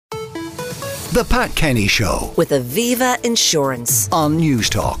The Pat Kenny Show with Aviva Insurance on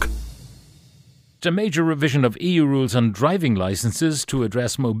Newstalk. A major revision of EU rules on driving licences to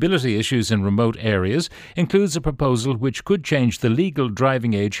address mobility issues in remote areas includes a proposal which could change the legal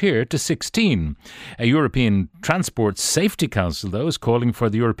driving age here to 16. A European Transport Safety Council, though, is calling for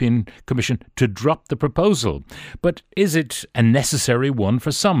the European Commission to drop the proposal. But is it a necessary one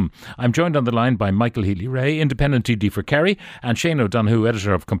for some? I'm joined on the line by Michael Healy-Rae, Independent TD for Kerry, and Shane O'Donoghue,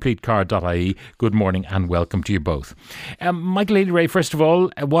 editor of CompleteCar.ie. Good morning and welcome to you both. Michael Healy-Rae, first of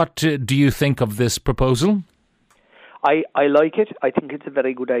all, what do you think of this proposal? I like it. I think it's a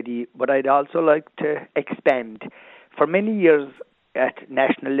very good idea, but I'd also like to expand. For many years at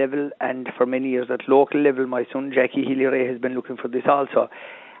national level and for many years at local level, my son Jackie Healy-Rae has been looking for this also.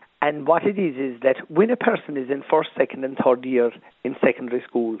 And what it is that when a person is in first, second and third year in secondary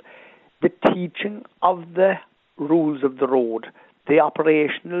school, the teaching of the rules of the road, the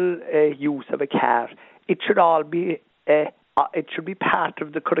operational use of a car, it should all be it should be part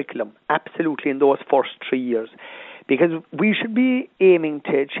of the curriculum, absolutely, in those first 3 years. Because we should be aiming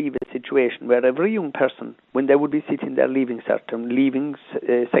to achieve a situation where every young person, when they would be sitting there leaving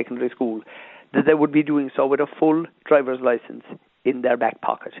secondary school, that they would be doing so with a full driver's license in their back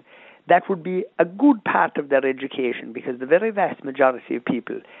pocket. That would be a good part of their education, because the very vast majority of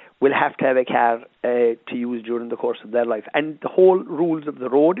people will have to have a car to use during the course of their life. And the whole rules of the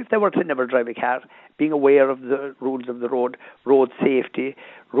road, if they were to never drive a car, being aware of the rules of the road, road safety,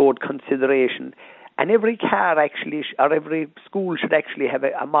 road consideration. And every car actually, or every school should actually have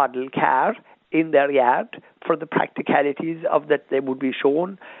a model car in their yard for the practicalities of that. They would be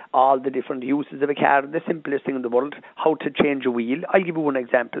shown all the different uses of a car, the simplest thing in the world, how to change a wheel. I'll give you one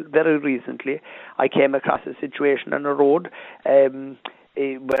example. Very recently, I came across a situation on a road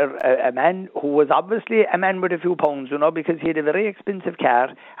where a man who was obviously a man with a few pounds, because he had a very expensive car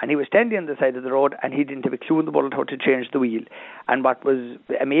and he was standing on the side of the road and he didn't have a clue in the world how to change the wheel. And what was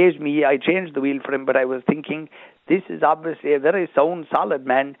amazed me, I changed the wheel for him, but I was thinking, this is obviously a very sound, solid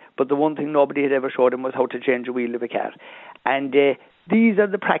man, but the one thing nobody had ever showed him was how to change a wheel of a car. And these are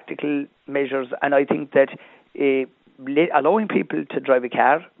the practical measures, and I think that allowing people to drive a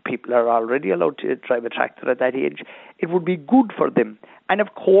car, people are already allowed to drive a tractor at that age, it would be good for them. And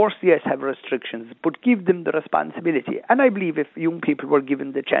of course, yes, have restrictions, but give them the responsibility. And I believe if young people were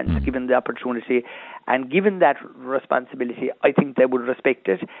given the chance, given the opportunity, and given that responsibility, I think they would respect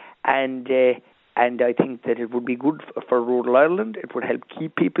it. And I think that it would be good for rural Ireland. It would help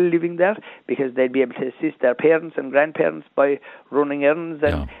keep people living there, because they'd be able to assist their parents and grandparents by running errands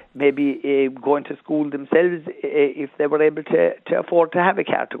and maybe going to school themselves if they were able to afford to have a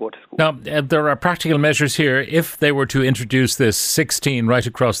car to go to school. Now, there are practical measures here if they were to introduce this 16 right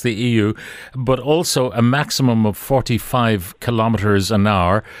across the EU, but also a maximum of 45 kilometres an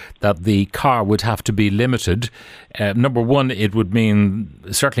hour that the car would have to be limited. Number one, it would mean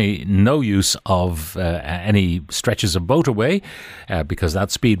certainly no use of any stretches of motorway, because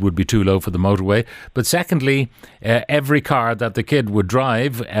that speed would be too low for the motorway. But secondly, every car that the kid would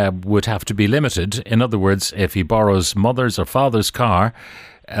drive would have to be limited. In other words, if he borrows mother's or father's car,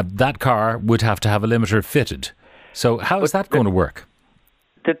 that car would have to have a limiter fitted. So how is that going to work?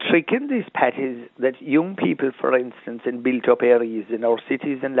 The trick in this, Pat, is that young people, for instance, in built-up areas in our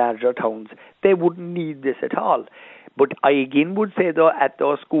cities and larger towns, they wouldn't need this at all. But I again would say, though, at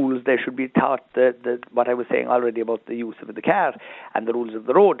those schools, they should be taught what I was saying already about the use of the car and the rules of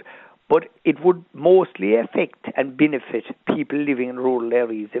the road. But it would mostly affect and benefit people living in rural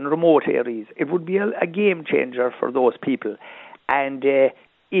areas, in remote areas. It would be a game changer for those people. And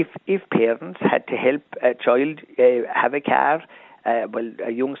if parents had to help a child have a car,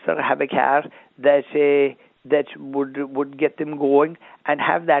 a youngster have a car that would get them going and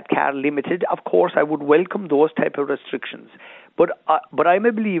have that car limited, of course I would welcome those type of restrictions. But I'm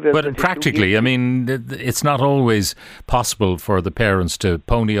a believer. But practically, I mean, it's not always possible for the parents to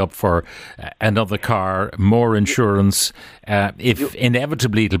pony up for another car, more insurance. If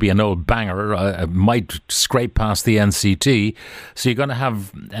inevitably it'll be an old banger, might scrape past the NCT. So you're going to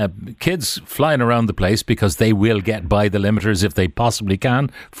have kids flying around the place because they will get by the limiters if they possibly can.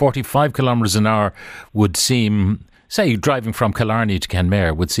 45 kilometres an hour would seem, say, driving from Killarney to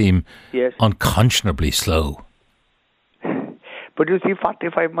Kenmare would seem unconscionably slow. But you see,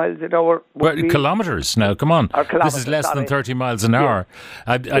 45 miles an hour... kilometres now, come on. This is less than 30 miles an hour.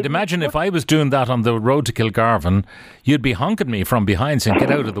 I'd imagine if I was doing that on the road to Kilgarvan, you'd be honking me from behind saying,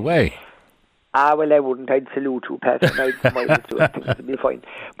 get out of the way. Well, I wouldn't. I'd salute you, Pat, and I'd smile to it. Things would be fine.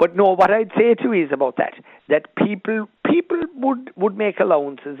 But no, what I'd say to you is about that people would make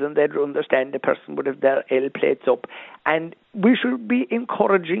allowances and they'd understand the person would have their L plates up. And we should be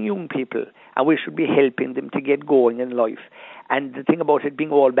encouraging young people and we should be helping them to get going in life. And the thing about it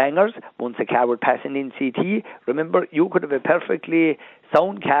being all bangers, once a car would pass an NCT, remember, you could have a perfectly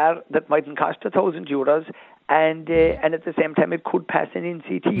sound car that mightn't cost €1,000, and at the same time it could pass an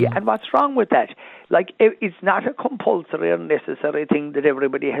NCT. And what's wrong with that? Like, it's not a compulsory or necessary thing that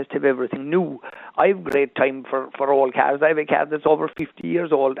everybody has to have everything new. I have great time for all cars. I have a car that's over 50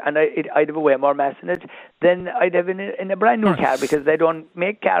 years old, and I'd have way more mass in it than I'd have in a brand new car, because they don't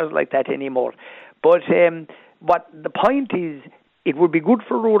make cars like that anymore. But the point is, it would be good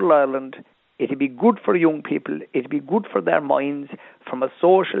for rural Ireland. It'd be good for young people. It'd be good for their minds from a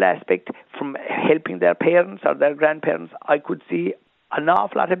social aspect, from helping their parents or their grandparents. I could see an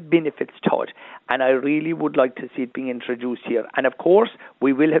awful lot of benefits to it, and I really would like to see it being introduced here. And of course,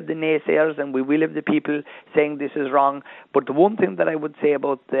 we will have the naysayers and we will have the people saying this is wrong. But the one thing that I would say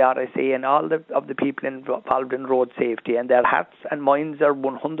about the RSA and all of the people involved in road safety, and their hearts and minds are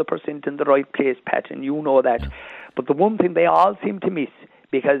 100% in the right place, Pat, and you know that. But the one thing they all seem to miss,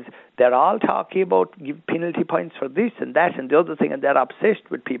 because they're all talking about give penalty points for this and that and the other thing, and they're obsessed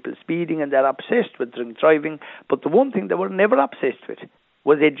with people speeding and they're obsessed with drink driving. But the one thing they were never obsessed with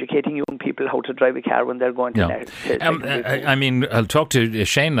was educating young people how to drive a car when they're going to I mean, I'll talk to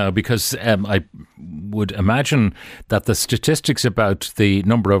Shane now, because I would imagine that the statistics about the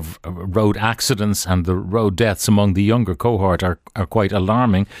number of road accidents and the road deaths among the younger cohort are quite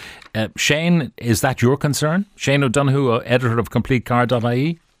alarming. Shane, is that your concern? Shane O'Donoghue, editor of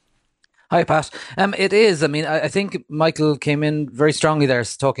CompleteCar.ie. Hi, Pat. It is. I mean, I think Michael came in very strongly there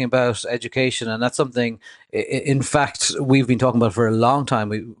talking about education, and that's something, in fact, we've been talking about for a long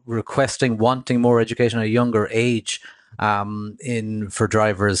time. We're wanting more education at a younger age for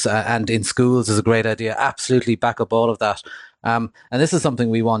drivers, and in schools is a great idea. Absolutely back up all of that. And this is something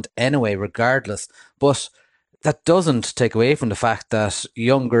we want anyway, regardless. But that doesn't take away from the fact that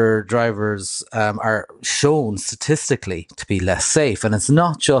younger drivers are shown statistically to be less safe. And it's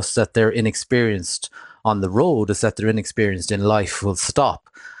not just that they're inexperienced on the road, it's that they're inexperienced in life, full stop.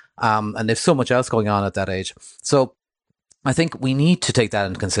 And there's so much else going on at that age. So I think we need to take that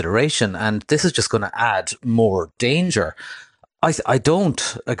into consideration. And this is just going to add more danger. I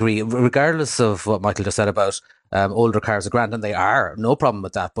don't agree, regardless of what Michael just said about older cars are grand, and they are, no problem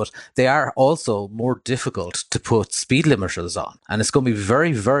with that, but they are also more difficult to put speed limiters on. And it's going to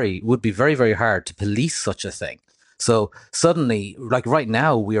be would be very, very hard to police such a thing. So suddenly, like right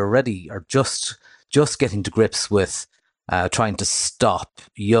now, we already are just getting to grips with trying to stop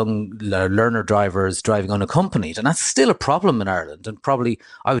young learner drivers driving unaccompanied. And that's still a problem in Ireland, and probably,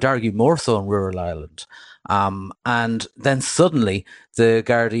 I would argue, more so in rural Ireland. And then suddenly the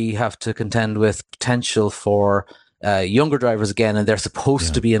Gardaí have to contend with potential for younger drivers again, and they're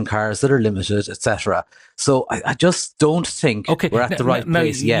supposed to be in cars that are limited, etc. So I just don't think we're at the right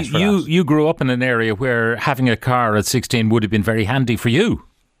place yet. You grew up in an area where having a car at 16 would have been very handy for you.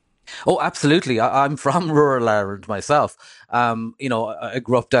 Oh, absolutely. I'm from rural Ireland myself. I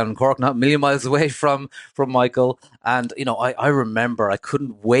grew up down in Cork, not a million miles away from Michael. And, I remember I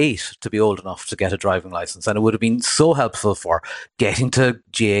couldn't wait to be old enough to get a driving license. And it would have been so helpful for getting to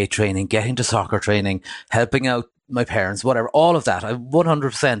GA training, getting to soccer training, helping out my parents, whatever, all of that. I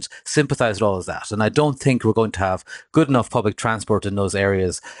 100% sympathise with all of that. And I don't think we're going to have good enough public transport in those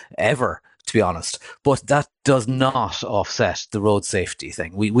areas ever, to be honest. But that does not offset the road safety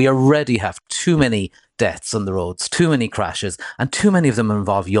thing. We already have too many deaths on the roads, too many crashes, and too many of them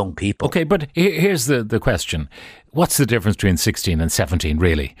involve young people. Okay, but here's the question. What's the difference between 16 and 17,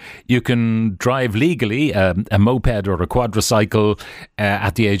 really? You can drive legally a moped or a quadricycle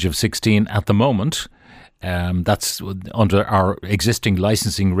at the age of 16 at the moment. That's under our existing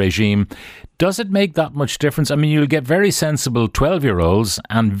licensing regime. Does it make that much difference? I mean, you'll get very sensible 12-year-olds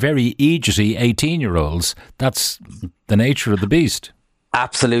and very eejity 18-year-olds. That's the nature of the beast.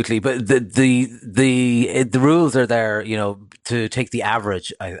 Absolutely, but the rules are there, to take the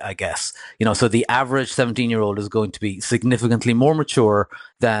average, I guess. So the average 17-year-old is going to be significantly more mature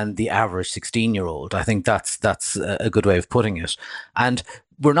than the average 16-year-old. I think that's a good way of putting it. And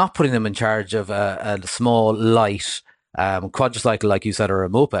we're not putting them in charge of a small, light quadricycle, like you said, or a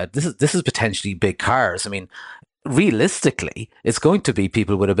moped. This is potentially big cars. I mean, realistically, it's going to be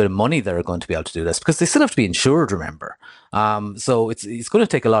people with a bit of money that are going to be able to do this, because they still have to be insured, remember. So it's going to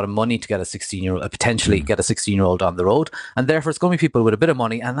take a lot of money to get a 16-year-old, potentially get a 16-year-old on the road. And therefore, it's going to be people with a bit of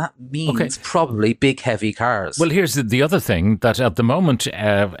money. And that means probably big, heavy cars. Well, here's the other thing, that at the moment,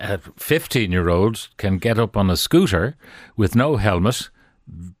 a 15-year-old can get up on a scooter with no helmet,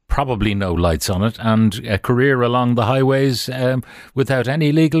 probably no lights on it, and a career along the highways without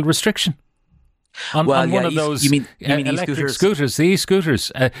any legal restriction. on one of those you mean electric e-scooters? the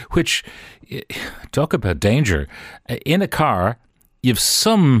e-scooters, which, talk about danger. In a car, you've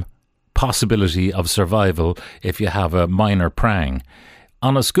some possibility of survival if you have a minor prang.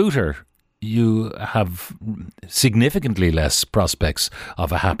 On a scooter, you have significantly less prospects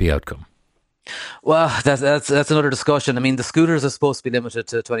of a happy outcome. Well, that's another discussion. I mean, the scooters are supposed to be limited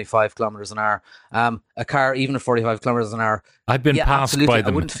to 25 kilometres an hour. A car, even at 45 kilometres an hour. I've been passed by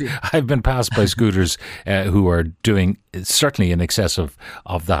them. I've been passed by scooters who are doing certainly in excess of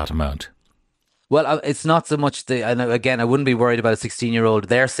that amount. Well, it's not so much and again, I wouldn't be worried about a 16-year-old,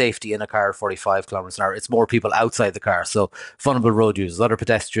 their safety in a car at 45 kilometres an hour. It's more people outside the car. So vulnerable road users, other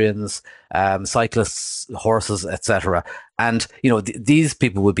pedestrians, cyclists, horses, etc. And, these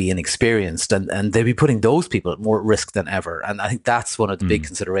people would be inexperienced and they'd be putting those people at more risk than ever. And I think that's one of the big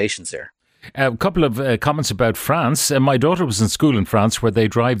considerations here. A couple of comments about France. My daughter was in school in France where they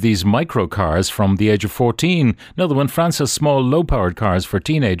drive these micro cars from the age of 14. Another one, France has small, low-powered cars for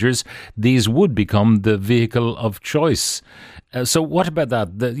teenagers. These would become the vehicle of choice. So what about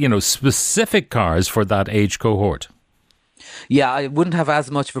that? Specific cars for that age cohort? Yeah, I wouldn't have as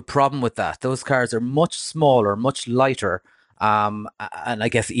much of a problem with that. Those cars are much smaller, much lighter, and I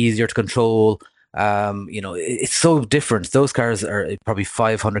guess easier to control. It's so different. Those cars are probably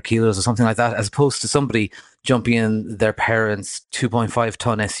 500 kilos or something like that, as opposed to somebody jumping in their parents' 2.5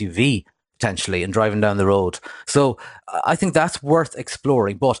 ton SUV potentially and driving down the road. So I think that's worth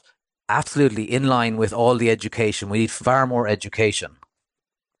exploring, but absolutely in line with all the education. We need far more education.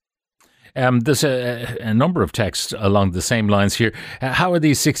 There's a number of texts along the same lines here. How are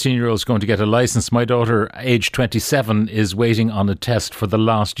these 16-year-olds going to get a licence? My daughter, age 27, is waiting on a test for the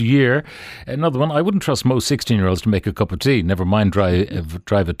last year. Another one, I wouldn't trust most 16-year-olds to make a cup of tea. Never mind drive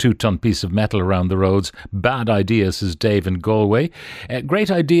a 2-ton piece of metal around the roads. Bad idea, says Dave in Galway. Great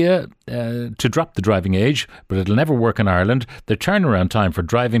idea to drop the driving age, but it'll never work in Ireland. The turnaround time for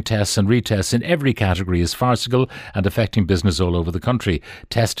driving tests and retests in every category is farcical and affecting business all over the country.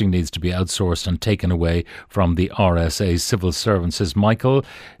 Testing needs to be outsourced and taken away from the RSA civil servants, says Michael.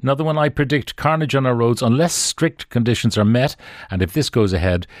 Another one, I predict carnage on our roads unless strict conditions are met, and if this goes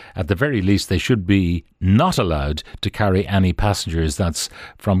ahead, at the very least they should be not allowed to carry any passengers. That's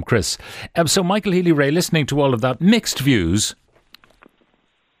from Chris. So Michael Healy-Rae, listening to all of that, mixed views.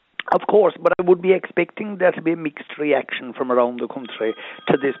 Of course, but I would be expecting there to be a mixed reaction from around the country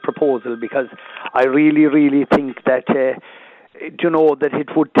to this proposal, because I really, really think that that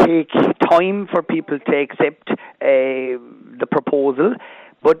it would take time for people to accept the proposal.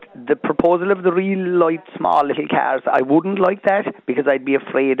 But the proposal of the real light small little cars, I wouldn't like that, because I'd be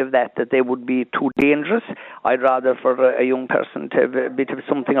afraid of that they would be too dangerous. I'd rather for a young person to have a bit of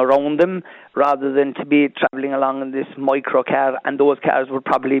something around them rather than to be travelling along in this micro car, and those cars would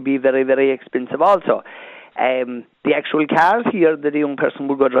probably be very, very expensive also. The actual cars here that a young person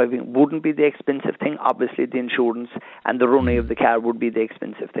would go driving wouldn't be the expensive thing. Obviously, the insurance and the running of the car would be the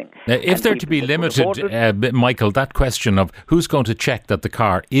expensive thing. If they're to be limited, Michael, that question of who's going to check that the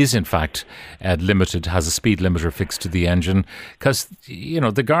car is in fact limited, has a speed limiter fixed to the engine, because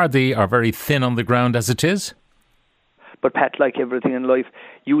the Gardaí are very thin on the ground as it is. But Pat, like everything in life,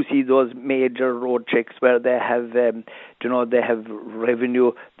 you see those major road checks where they have, they have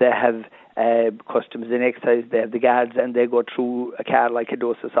revenue, they have customs and excise, they have the guards, and they go through a car like a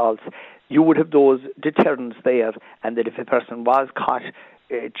dose of salts. You would have those deterrents there, and that if a person was caught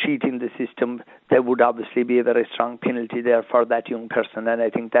cheating the system, there would obviously be a very strong penalty there for that young person, and I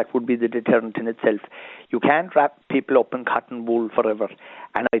think that would be the deterrent in itself. You can't wrap people up in cotton wool forever,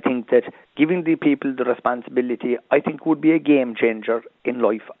 and I think that giving the people the responsibility, I think, would be a game changer in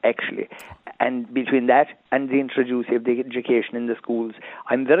life, actually. And between that and the introducing of the education in the schools,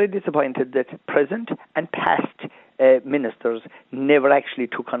 I'm very disappointed that present and past ministers never actually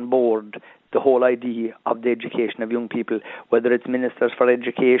took on board the whole idea of the education of young people, whether it's ministers for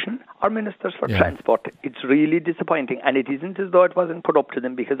education or ministers for transport. It's really disappointing, and it isn't as though it wasn't put up to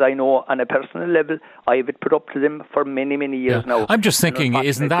them, because I know on a personal level I have it put up to them for many, many years now. I'm just thinking,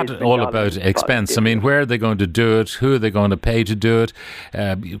 isn't that all about expense? I mean, where are they going to do it? Who are they going to pay to do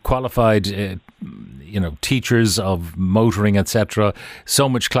it? Qualified teachers of motoring, etc. So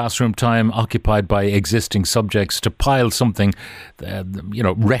much classroom time occupied by existing subjects to pile something,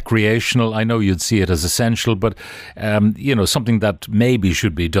 recreational. I know you'd see it as essential, but, something that maybe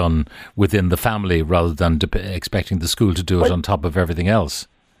should be done within the family rather than expecting the school to do it on top of everything else.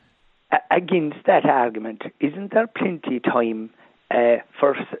 Against that argument, isn't there plenty of time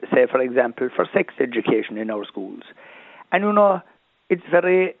for example, for sex education in our schools? And, it's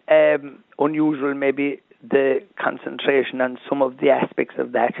very unusual maybe the concentration on some of the aspects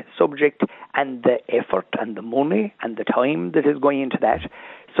of that subject and the effort and the money and the time that is going into that.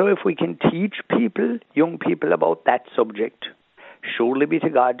 So if we can teach people, young people, about that subject, surely be to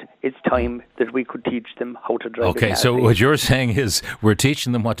God, it's time that we could teach them how to drive a car. Okay, so what you're saying is we're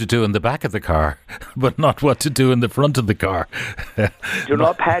teaching them what to do in the back of the car, but not what to do in the front of the car. Do you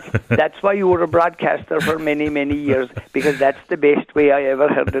know, Pat, that's why you were a broadcaster for many, many years, because that's the best way I ever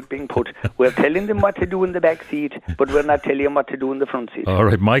heard it being put. We're telling them what to do in the back seat, but we're not telling them what to do in the front seat. All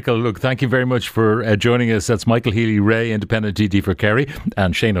right, Michael, look, thank you very much for joining us. That's Michael Healy-Rae, Independent TD for Kerry,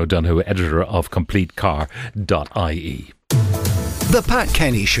 and Shane O'Donoghue, editor of CompleteCar.ie. The Pat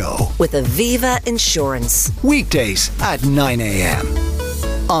Kenny Show. With Aviva Insurance. Weekdays at 9 a.m.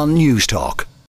 on News Talk.